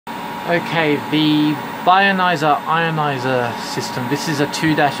Okay, the Bionizer Ioniser system. This is a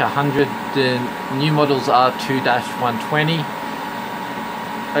 2-100. The new models are 2-120.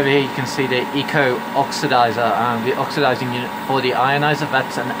 Over here you can see the Eco Oxidizer, the oxidizing unit for the ionizer.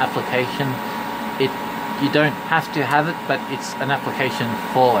 That's an application. You don't have to have it, but it's an application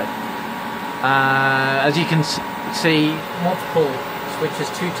for it. As you can see, multiple switches,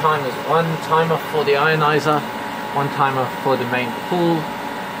 2 timers. 1 timer for the ionizer, 1 timer for the main pool.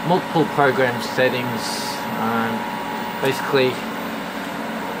 Multiple program settings. Basically,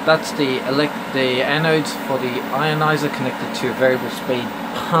 that's the anodes for the ionizer connected to a variable speed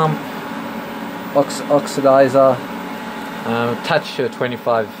pump, oxidizer, attached to a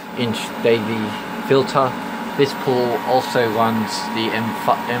 25-inch Davy filter. This pool also runs the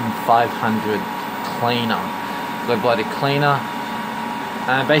M500 cleaner, robotic cleaner.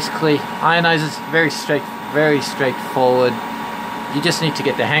 Basically, ionizers very straightforward. You just need to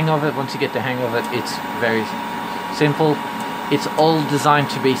get the hang of it. Once you get the hang of it, it's very simple. It's all designed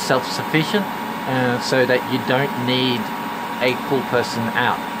to be self-sufficient, so that you don't need a pool person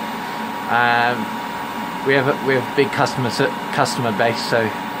out. We have a big customer base, so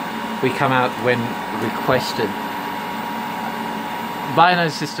we come out when requested.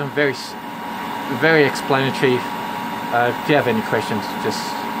 Bionizer system, very explanatory. If you have any questions, just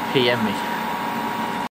PM me.